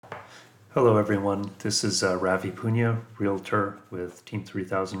Hello, everyone. This is Ravi Punya, Realtor with Team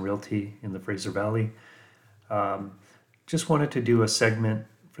 3000 Realty in the Fraser Valley. Um, just wanted to do a segment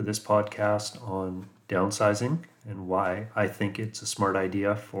for this podcast on downsizing and why I think it's a smart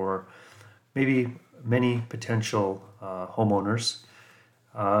idea for maybe many potential homeowners.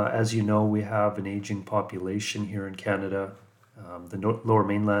 As you know, we have an aging population here in Canada. Lower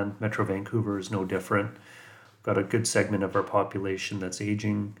Mainland, Metro Vancouver is no different. Got a good segment of our population that's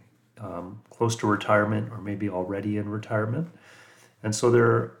aging, close to retirement or maybe already in retirement. And so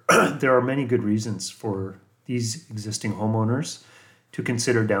there are many good reasons for these existing homeowners to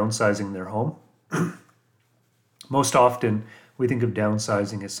consider downsizing their home. Most often, we think of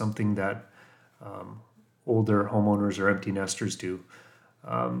downsizing as something that older homeowners or empty nesters do.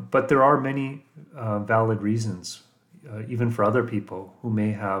 But there are many valid reasons, even for other people who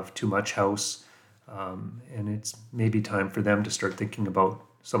may have too much house, and it's maybe time for them to start thinking about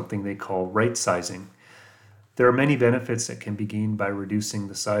something they call right sizing. There are many benefits that can be gained by reducing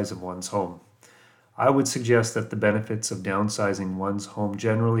the size of one's home. I would suggest that the benefits of downsizing one's home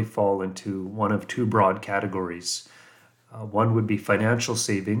generally fall into one of two broad categories. One would be financial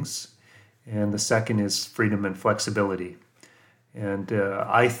savings, and the second is freedom and flexibility. And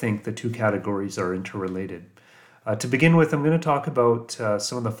I think the two categories are interrelated. To begin with, I'm going to talk about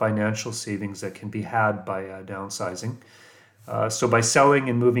some of the financial savings that can be had by downsizing. So by selling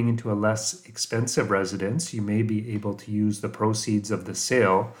and moving into a less expensive residence, you may be able to use the proceeds of the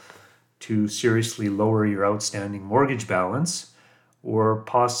sale to seriously lower your outstanding mortgage balance or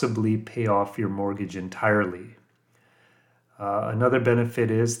possibly pay off your mortgage entirely. Another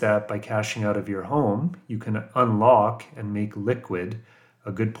benefit is that by cashing out of your home, you can unlock and make liquid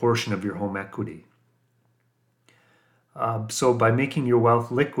a good portion of your home equity. So by making your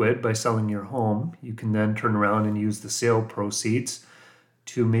wealth liquid, by selling your home, you can then turn around and use the sale proceeds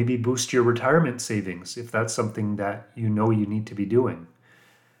to maybe boost your retirement savings if that's something that you know you need to be doing.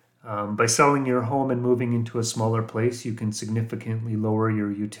 By selling your home and moving into a smaller place, you can significantly lower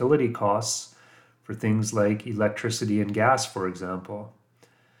your utility costs for things like electricity and gas, for example.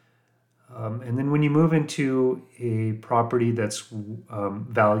 And then when you move into a property that's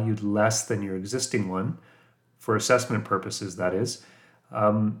valued less than your existing one, for assessment purposes, that is,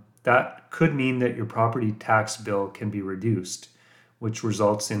 that could mean that your property tax bill can be reduced, which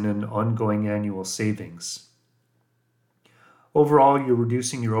results in an ongoing annual savings. Overall, you're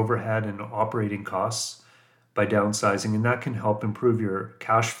reducing your overhead and operating costs by downsizing, and that can help improve your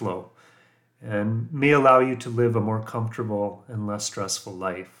cash flow and may allow you to live a more comfortable and less stressful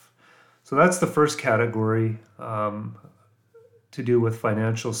life. So that's the first category to do with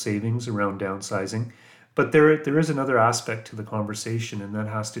financial savings around downsizing. But there is another aspect to the conversation, and that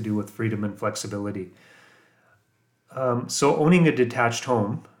has to do with freedom and flexibility. So owning a detached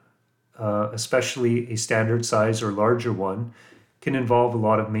home, especially a standard size or larger one, can involve a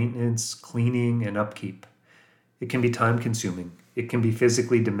lot of maintenance, cleaning, and upkeep. It can be time consuming. It can be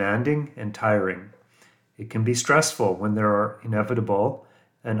physically demanding and tiring. It can be stressful when there are inevitable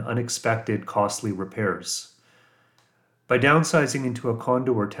and unexpected costly repairs. By downsizing into a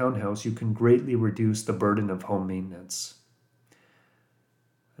condo or townhouse, you can greatly reduce the burden of home maintenance.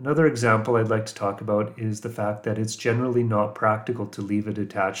 Another example I'd like to talk about is the fact that it's generally not practical to leave a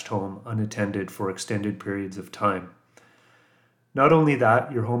detached home unattended for extended periods of time. Not only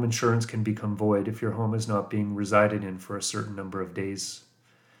that, your home insurance can become void if your home is not being resided in for a certain number of days.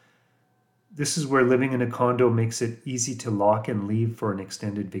 This is where living in a condo makes it easy to lock and leave for an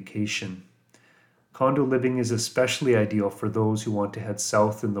extended vacation. Condo living is especially ideal for those who want to head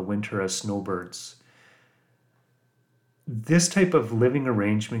south in the winter as snowbirds. This type of living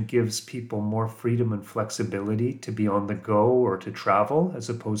arrangement gives people more freedom and flexibility to be on the go or to travel, as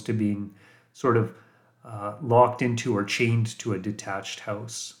opposed to being sort of locked into or chained to a detached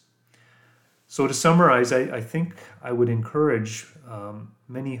house. So to summarize, I think I would encourage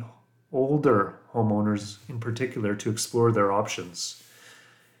many older homeowners in particular to explore their options.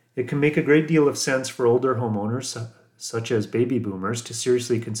 It can make a great deal of sense for older homeowners, such as baby boomers, to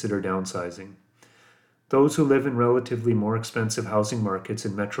seriously consider downsizing. Those who live in relatively more expensive housing markets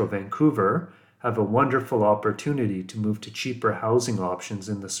in Metro Vancouver have a wonderful opportunity to move to cheaper housing options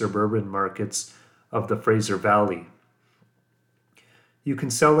in the suburban markets of the Fraser Valley. You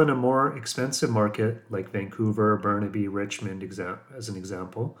can sell in a more expensive market like Vancouver, Burnaby, Richmond, as an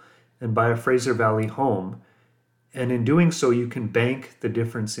example, and buy a Fraser Valley home. And in doing so, you can bank the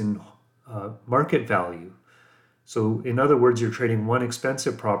difference in market value. So in other words, you're trading one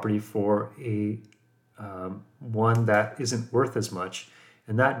expensive property for a one that isn't worth as much.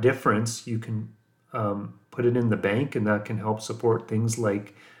 And that difference, you can put it in the bank, and that can help support things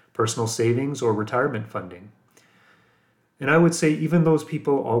like personal savings, or retirement funding. And I would say even those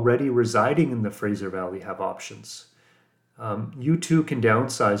people already residing in the Fraser Valley have options. You too can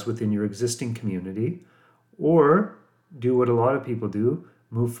downsize within your existing community, or do what a lot of people do,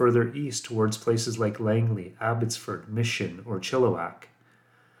 move further east towards places like Langley, Abbotsford, Mission, or Chilliwack.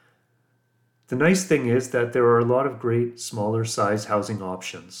 The nice thing is that there are a lot of great smaller size housing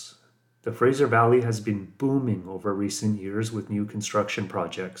options. The Fraser Valley has been booming over recent years with new construction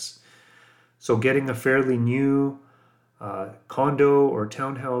projects. So getting a fairly new condo or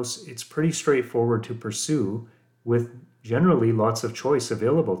townhouse, it's pretty straightforward to pursue with generally lots of choice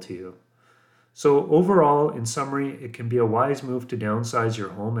available to you. So overall, in summary, it can be a wise move to downsize your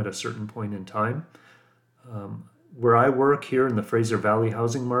home at a certain point in time. Where I work here in the Fraser Valley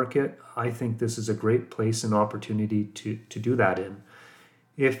housing market, I think this is a great place and opportunity to do that in.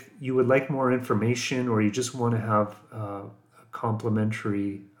 If you would like more information, or you just want to have a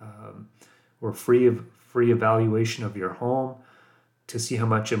complimentary or free evaluation of your home to see how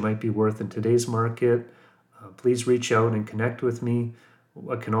much it might be worth in today's market, please reach out and connect with me.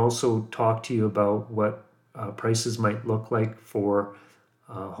 I can also talk to you about what prices might look like for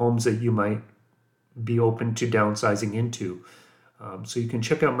homes that you might be open to downsizing into. So you can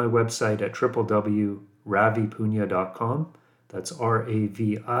check out my website at www.ravipunia.com. That's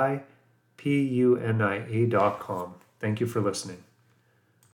RAVIPUNIA.com. Thank you for listening.